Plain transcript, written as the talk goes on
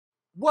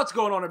What's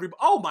going on, everybody?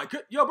 Oh my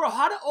god, yo, bro,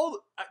 how did all?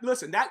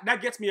 Listen,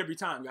 that gets me every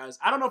time, guys.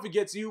 I don't know if it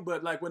gets you,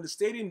 but like when the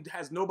stadium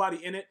has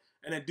nobody in it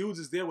and then dudes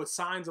is there with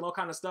signs and all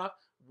kind of stuff.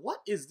 What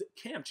is the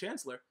Cam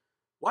Chancellor?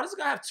 Why does the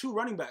guy have 2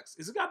 running backs?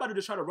 Is the guy about to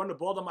just try to run the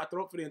ball down my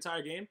throat for the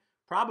entire game?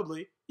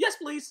 Probably. Yes,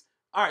 please.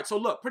 All right, so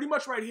look, pretty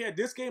much right here,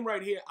 this game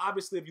right here,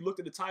 obviously, if you looked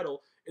at the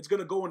title, it's going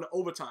to go into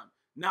overtime.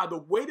 Now, the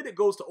way that it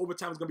goes to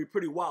overtime is going to be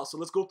pretty wild, so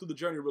let's go through the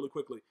journey really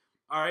quickly.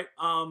 All right,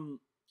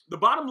 the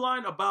bottom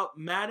line about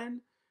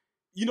Madden,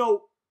 you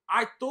know,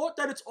 I thought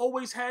that it's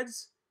always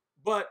heads,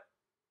 but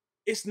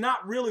it's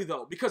not really,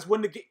 though, because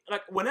when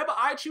whenever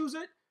I choose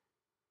it,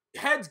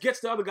 heads gets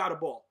the other guy the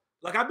ball.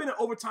 Like, I've been in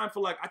overtime for,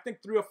 like, I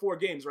think 3 or 4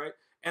 games, right?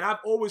 And I've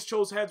always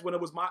chose heads when it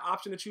was my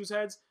option to choose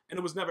heads, and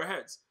it was never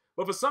heads.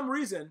 But for some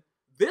reason,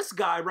 this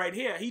guy right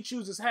here, he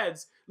chooses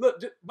heads. Look,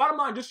 bottom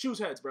line, just choose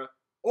heads, bro.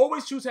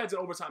 Always choose heads in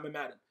overtime in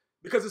Madden.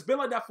 Because it's been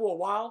like that for a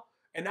while,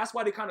 and that's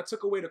why they kind of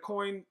took away the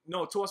coin,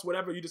 no, toss,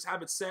 whatever. You just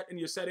have it set in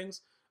your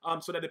settings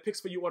so that it picks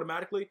for you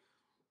automatically.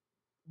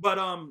 But,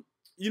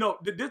 you know,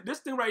 this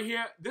thing right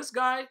here, this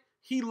guy,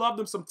 he loved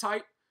him some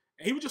tight,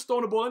 and he was just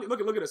throwing the ball in. Look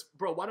at this.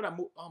 Bro, why did I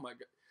move? Oh, my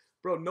God.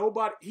 Bro,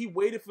 nobody, he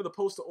waited for the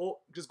post to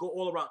just go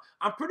all around.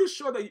 I'm pretty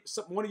sure that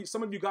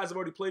some of you guys have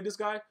already played this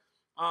guy.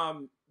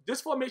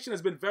 This formation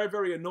has been very,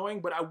 very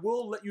annoying, but I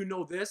will let you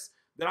know this,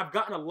 that I've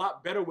gotten a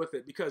lot better with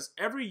it because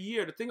every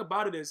year, the thing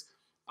about it is,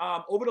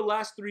 over the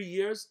last 3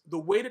 years, the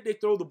way that they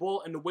throw the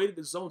ball and the way that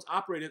the zones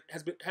operate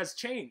has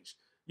changed.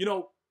 You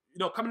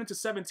know, coming into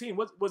 17,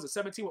 what was it,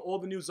 17 with all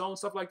the new zones,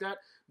 stuff like that,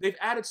 they've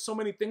added so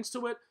many things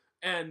to it,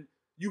 and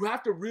you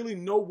have to really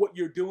know what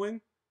you're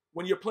doing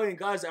when you're playing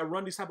guys that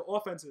run these type of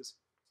offenses.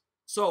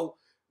 So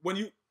when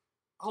you,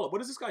 hold up,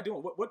 what is this guy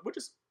doing? What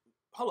just,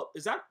 hold up,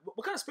 is that,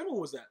 what kind of spin move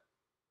was that?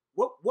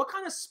 What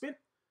kind of spin,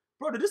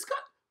 bro, did this guy,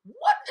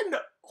 what in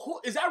the,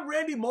 is that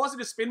Randy Moss that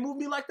just spin moved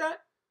me like that?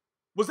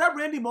 Was that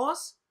Randy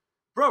Moss?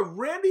 Bro,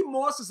 Randy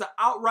Moss is an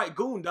outright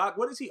goon, dog.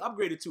 What is he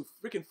upgraded to?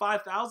 Freaking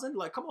 5,000?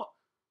 Like, come on.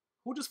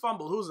 Who just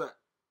fumbled? Who's that?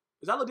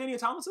 Is that LaDainian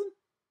Tomlinson?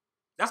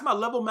 That's my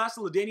level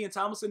master LaDainian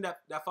Tomlinson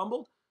that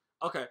fumbled?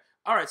 Okay.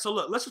 All right, so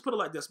look, let's just put it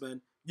like this,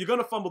 man. You're going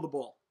to fumble the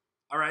ball,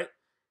 all right?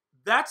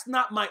 That's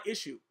not my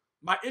issue.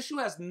 My issue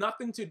has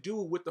nothing to do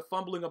with the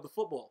fumbling of the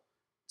football.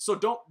 So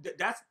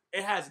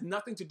it has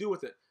nothing to do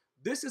with it.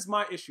 This is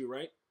my issue,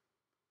 right?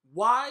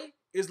 Why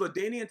is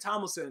LaDainian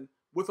Tomlinson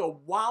with a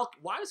wild,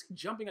 why is he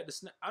jumping at the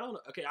snap? I don't know.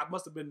 Okay, I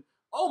must have been,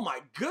 oh my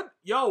good,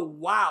 yo,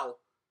 wow.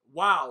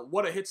 Wow,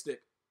 what a hit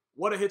stick.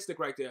 What a hit stick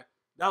right there.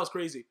 That was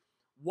crazy.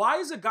 Why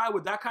is a guy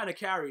with that kind of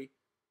carry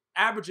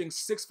averaging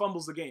 6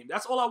 fumbles a game?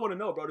 That's all I want to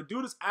know, bro. The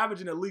dude is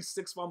averaging at least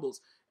 6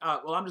 fumbles.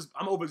 Well,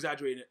 I'm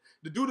over-exaggerating it.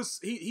 The dude is,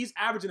 he's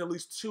averaging at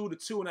least 2 to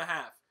 2.5.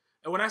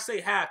 And when I say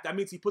half, that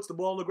means he puts the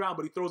ball on the ground,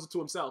 but he throws it to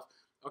himself.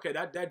 Okay,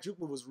 that juke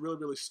move was really,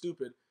 really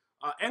stupid.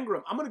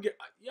 Engram, I'm going to get,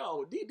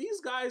 yo,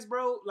 these guys,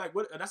 bro, like,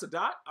 what? That's a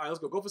dot? All right, let's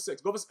go. Go for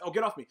 6. Go for, oh,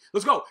 get off me.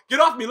 Let's go.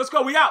 Get off me. Let's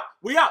go. We out.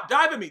 We out.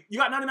 Dive at me. You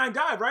got 99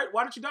 dive, right?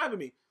 Why don't you dive at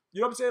me? You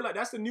know what I'm saying? Like,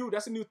 that's a new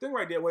thing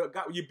right there where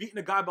you're beating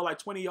a guy by like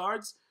 20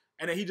 yards,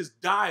 and then he just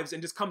dives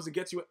and just comes and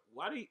gets you.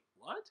 Why do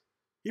what?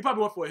 He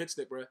probably went for a hit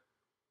stick, bro.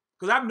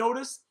 Because I've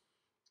noticed,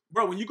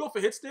 bro, when you go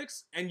for hit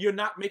sticks and you're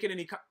not making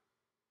any,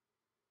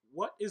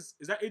 what is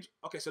that?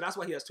 Okay, so that's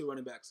why he has 2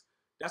 running backs.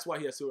 That's why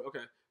he has 2.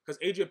 Okay, because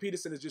Adrian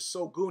Peterson is just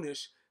so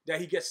goonish that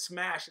he gets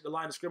smashed at the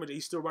line of scrimmage and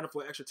he's still running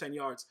for an extra 10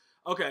 yards.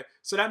 Okay,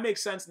 so that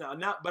makes sense now.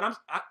 But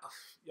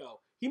yo,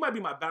 he might be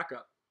my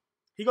backup.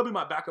 He gonna be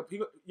my backup.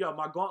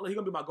 My gauntlet. He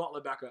gonna be my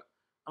gauntlet backup.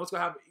 I'm just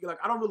gonna have, like,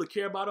 I don't really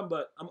care about him,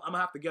 but I'm gonna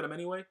have to get him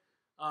anyway.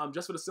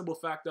 Just for the simple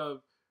fact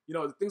of, you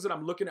know, the things that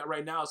I'm looking at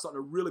right now is starting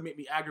to really make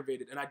me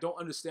aggravated, and I don't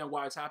understand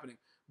why it's happening.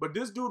 But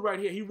this dude right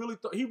here, he really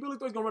thought he's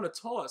gonna run a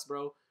toss,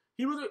 bro.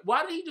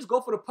 Why did he just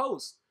go for the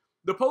post?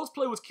 The post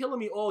play was killing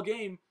me all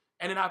game,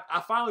 and then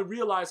I finally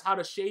realized how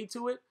to shade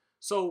to it.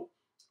 So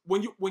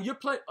when you're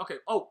playing, okay,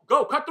 oh,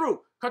 go, cut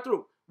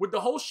through. With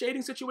the whole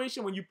shading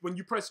situation, when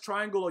you press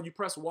triangle or you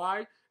press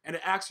Y, and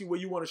it asks you where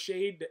you want to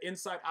shade, the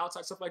inside,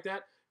 outside, stuff like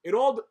that, it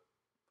all,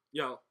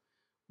 yo,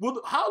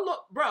 well, how long,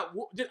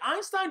 bro, did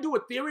Einstein do a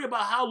theory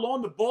about how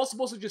long the ball's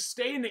supposed to just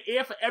stay in the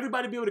air for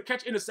everybody to be able to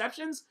catch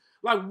interceptions?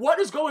 Like, what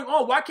is going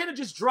on? Why can't it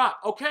just drop?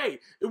 Okay,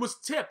 it was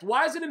tipped.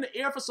 Why is it in the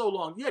air for so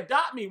long? Yeah,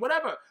 dot me,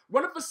 whatever.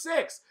 Run it for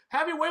 6.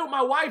 Have your way with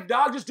my wife,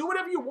 dog. Just do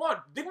whatever you want.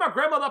 Dig my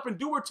grandmother up and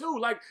do her too.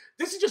 Like,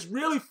 this is just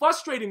really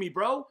frustrating me,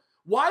 bro.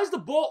 Why is the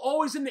ball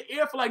always in the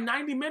air for like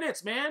 90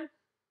 minutes, man?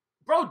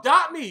 Bro,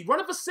 dot me. Run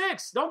it for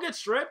 6. Don't get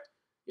stripped.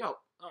 Yo,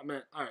 oh,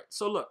 man. All right,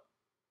 so look.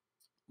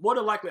 More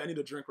than likely, I need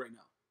a drink right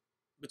now.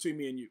 Between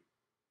me and you.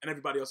 And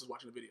everybody else is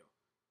watching the video.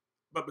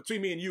 But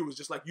between me and you is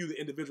just like you, the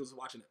individuals,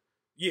 watching it.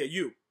 Yeah,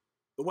 you.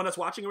 The one that's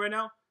watching it right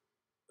now,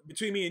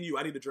 between me and you,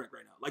 I need a drink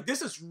right now. Like,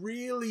 this is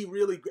really,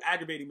 really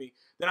aggravating me.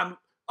 That I'm,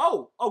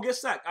 get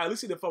sacked. All right, let's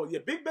see the phone. Yeah,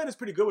 Big Ben is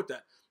pretty good with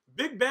that.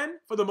 Big Ben,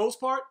 for the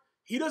most part,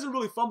 he doesn't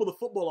really fumble the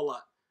football a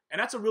lot. And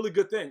that's a really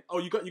good thing. Oh,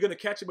 you're going to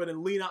catch it, but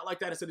then lean out like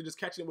that instead of just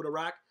catching it with a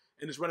rack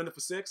and just running it for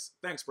 6?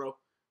 Thanks, bro.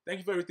 Thank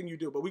you for everything you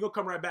do. But we're going to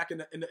come right back in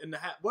the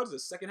half. What is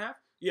this, second half?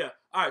 Yeah.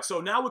 All right, so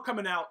now we're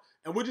coming out,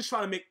 and we're just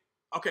trying to make,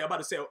 okay, I'm about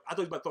to say, I thought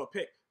he was about to throw a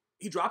pick.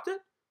 He dropped it?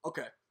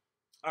 Okay.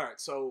 All right,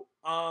 so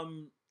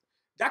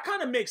that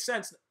kind of makes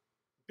sense.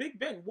 Big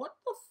Ben, what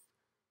the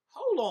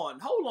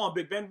hold on,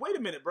 Big Ben. Wait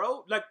a minute,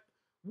 bro. Like,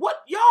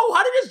 what? Yo,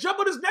 how did he just jump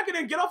on his neck and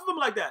then get off of him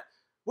like that?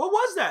 What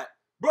was that?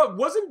 Bro,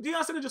 wasn't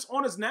Deion Sanders just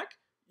on his neck?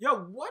 Yo,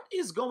 what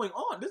is going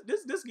on?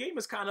 This game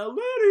is kind of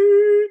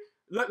litty.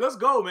 Let's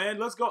go, man.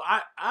 Let's go.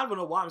 I don't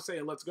know why I'm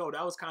saying let's go.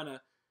 That was kind of,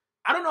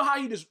 I don't know how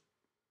he just,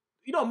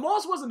 you know,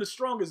 Moss wasn't the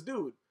strongest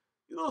dude.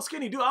 He's a little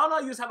skinny dude. I don't know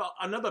how you just have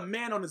another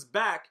man on his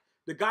back.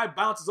 The guy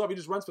bounces off. He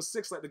just runs for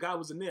 6 like the guy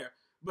was in there.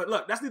 But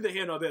look, that's neither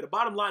here nor there. The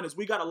bottom line is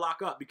we got to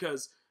lock up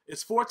because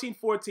it's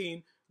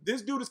 14-14.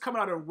 This dude is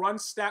coming out and run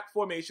stack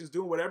formations,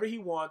 doing whatever he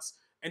wants,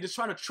 and just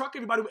trying to truck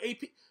everybody with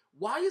AP.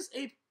 Why is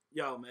AP?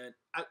 Yo, man,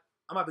 I'm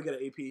about to get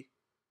an AP.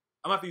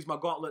 I'm gonna have to use my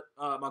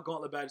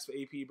gauntlet badges for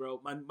AP,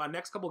 bro. My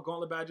next couple of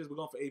gauntlet badges, we're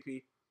going for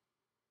AP.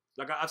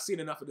 Like I've seen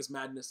enough of this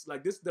madness.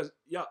 Like this does,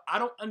 yo, I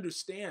don't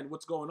understand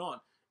what's going on.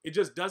 It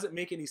just doesn't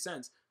make any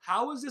sense.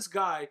 How is this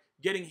guy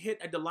getting hit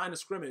at the line of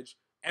scrimmage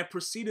and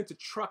proceeding to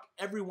truck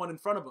everyone in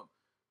front of him?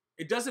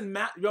 It doesn't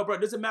matter, yo, bro.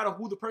 It doesn't matter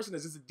who the person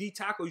is. It's a D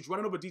tackle. He's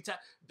running over D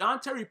tackle. Don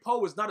Terry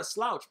Poe is not a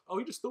slouch. Oh,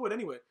 he just threw it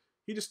anyway.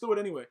 He just threw it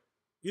anyway.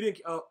 He didn't.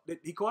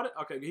 He caught it.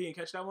 Okay, he didn't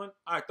catch that one.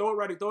 All right, throw it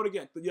right. Throw it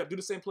again. Yeah, do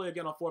the same play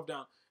again on 4th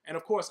down. And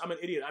of course, I'm an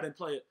idiot. I didn't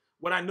play it.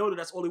 When I know that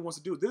that's all he wants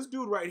to do. This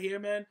dude right here,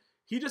 man,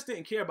 he just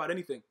didn't care about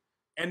anything.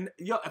 And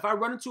yo, if I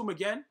run into him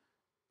again,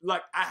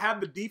 like I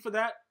have the D for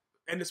that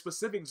and the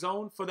specific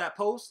zone for that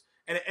post,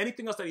 and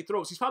anything else that he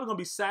throws, he's probably gonna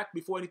be sacked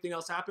before anything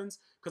else happens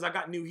because I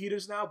got new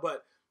heaters now.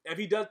 But if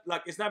he does,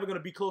 like, it's never gonna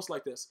be close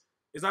like this.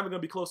 It's never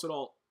gonna be close at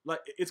all. Like,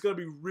 it's gonna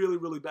be really,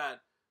 really bad.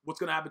 What's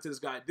gonna happen to this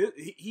guy?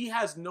 He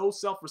has no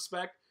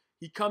self-respect.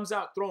 He comes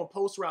out throwing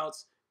post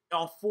routes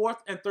on 4th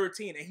and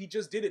 13, and he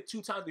just did it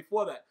 2 times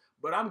before that.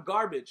 But I'm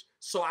garbage,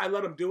 so I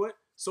let him do it.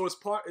 So it's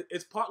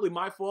partly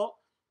my fault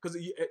because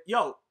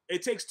yo,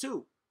 it takes 2. You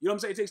know what I'm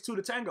saying? It takes 2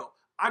 to tango.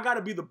 I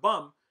gotta be the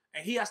bum,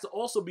 and he has to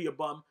also be a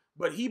bum.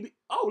 But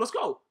oh, let's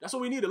go. That's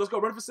what we needed. Let's go.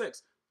 Run for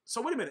 6.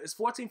 So wait a minute. It's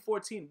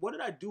 14-14. What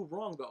did I do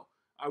wrong though?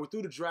 I went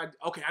through the drag.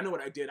 Okay, I know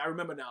what I did. I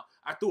remember now.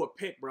 I threw a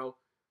pick, bro.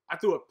 I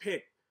threw a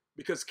pick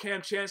because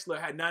Cam Chancellor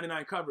had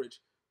 99 coverage.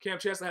 Cam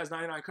Chancellor has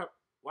 99 coverage.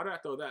 Why did I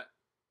throw that?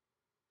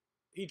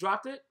 He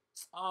dropped it?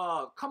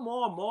 Come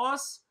on,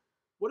 Moss.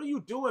 What are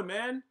you doing,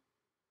 man?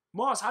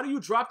 Moss, how do you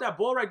drop that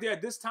ball right there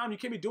at this time? You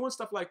can't be doing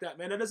stuff like that,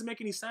 man. That doesn't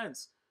make any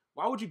sense.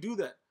 Why would you do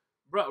that?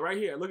 Bro, right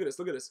here. Look at this.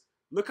 Look at this.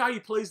 Look how he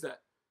plays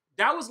that.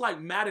 That was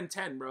like Madden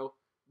 10, bro.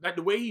 Like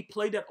the way he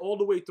played that all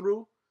the way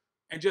through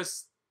and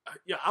just,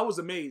 yeah, I was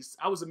amazed.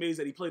 I was amazed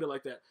that he played it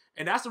like that.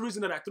 And that's the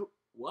reason that I threw,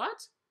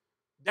 what?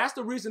 That's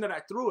the reason that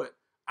I threw it.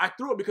 I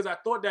threw it because I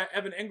thought that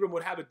Evan Ingram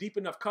would have a deep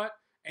enough cut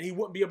and he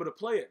wouldn't be able to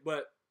play it.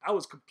 But I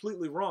was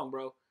completely wrong,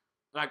 bro.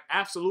 Like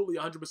absolutely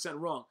 100%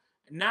 wrong.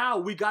 Now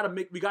we gotta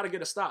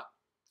get a stop.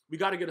 We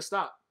gotta get a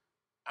stop.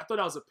 I thought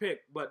that was a pick,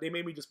 but they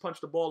made me just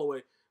punch the ball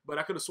away. But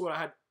I could have sworn I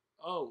had,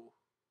 the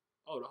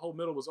whole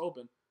middle was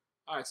open.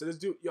 All right, so this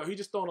dude, yo, he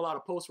just throwing a lot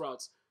of post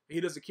routes. He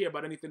doesn't care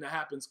about anything that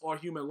happens or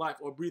human life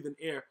or breathing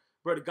air.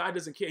 Bro, the guy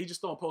doesn't care. He's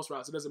just throwing post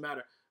routes. It doesn't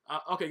matter.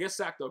 Okay, get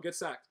sacked, though. Get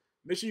sacked.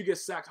 Make sure you get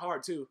sacked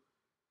hard, too.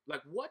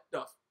 Like, what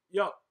the?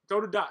 Yo, throw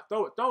the dot.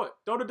 Throw it. Throw it.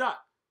 Throw the dot.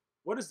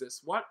 What is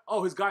this? What?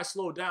 Oh, his guy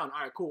slowed down.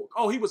 All right, cool.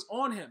 Oh, he was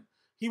on him.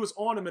 He was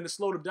on him and it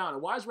slowed him down.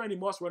 And why is Randy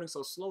Moss running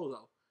so slow,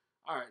 though?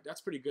 All right, that's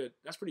pretty good.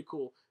 That's pretty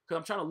cool. Because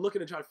I'm trying to look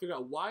at it and try to figure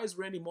out why is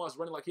Randy Moss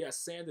running like he has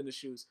sand in his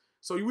shoes.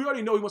 So we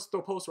already know he wants to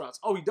throw post routes.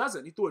 Oh, he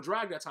doesn't. He threw a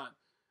drag that time.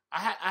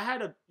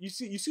 You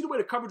see the way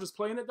the coverage was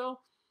playing it, though?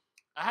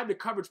 I had the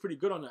coverage pretty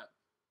good on that.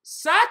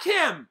 Sack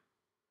him!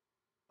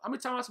 How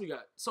many timeouts we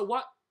got? So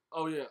what?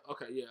 Oh, yeah.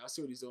 Okay, yeah. I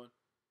see what he's doing.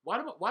 Why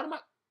am I?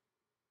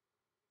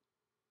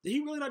 Did he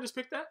really not just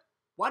pick that?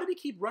 Why did he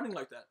keep running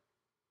like that?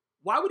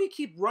 Why would he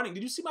keep running?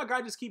 Did you see my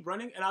guy just keep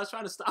running? And I was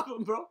trying to stop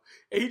him, bro.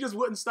 And he just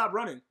wouldn't stop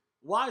running.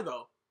 Why,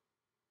 though?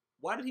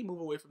 Why did he move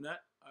away from that?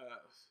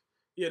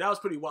 Yeah, that was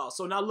pretty wild.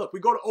 So now, look, we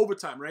go to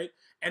overtime, right?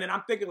 And then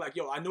I'm thinking, like,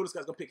 yo, I know this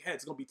guy's going to pick heads.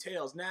 It's going to be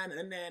tails. Nah.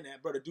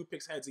 Bro, the dude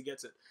picks heads. He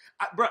gets it.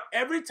 Bro,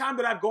 every time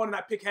that I've gone and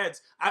I pick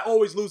heads, I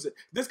always lose it.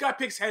 This guy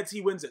picks heads. He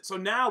wins it. So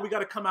now we got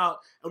to come out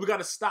and we got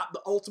to stop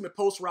the ultimate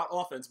post route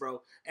offense,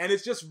 bro. And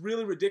it's just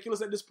really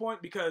ridiculous at this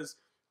point because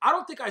I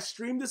don't think I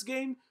streamed this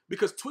game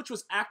because Twitch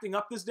was acting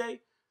up this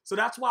day. So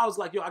that's why I was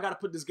like, yo, I got to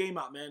put this game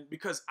out, man,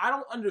 because I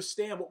don't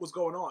understand what was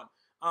going on.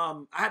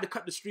 I had to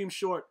cut the stream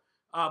short.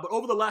 But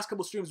over the last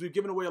couple streams, we've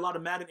given away a lot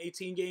of Madden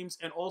 18 games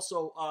and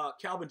also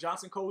Calvin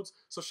Johnson codes.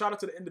 So shout out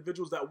to the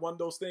individuals that won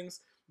those things.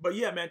 But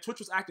yeah, man, Twitch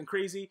was acting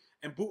crazy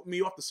and booting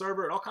me off the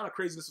server and all kind of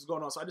craziness was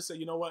going on. So I just said,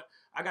 you know what?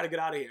 I got to get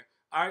out of here.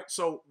 All right.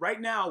 So right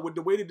now, with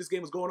the way that this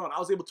game was going on, I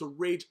was able to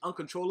rage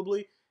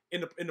uncontrollably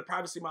in the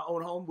privacy of my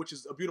own home, which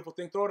is a beautiful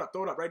thing. Throw it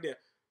up right there.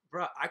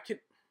 Bro,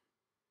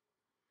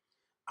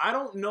 I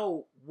don't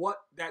know what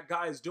that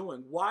guy is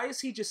doing. Why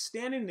is he just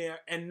standing there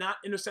and not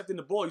intercepting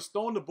the ball? He's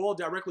throwing the ball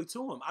directly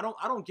to him. I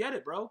don't get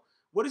it, bro.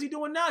 What is he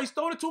doing now? He's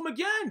throwing it to him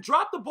again.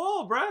 Drop the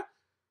ball, bruh.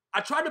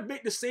 I tried to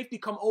make the safety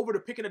come over to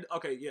pick it.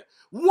 Okay, yeah.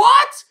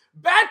 What?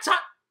 Bad time.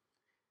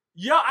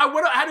 Yeah,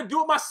 I had to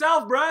do it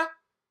myself, bruh.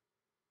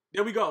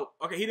 There we go.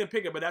 Okay, he didn't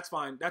pick it, but that's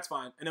fine. That's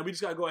fine. And then we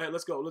just got to go ahead.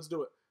 Let's go. Let's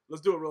do it.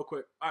 Let's do it real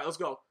quick. All right, let's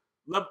go.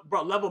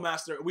 Level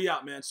Master, we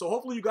out, man. So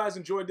hopefully you guys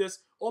enjoyed this.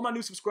 All my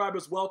new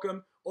subscribers,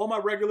 welcome. All my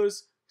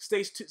regulars,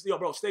 stay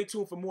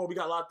tuned for more. We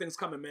got a lot of things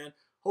coming, man.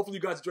 Hopefully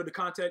you guys enjoyed the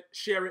content.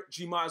 Share it.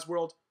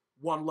 GmiasWorld.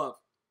 One love.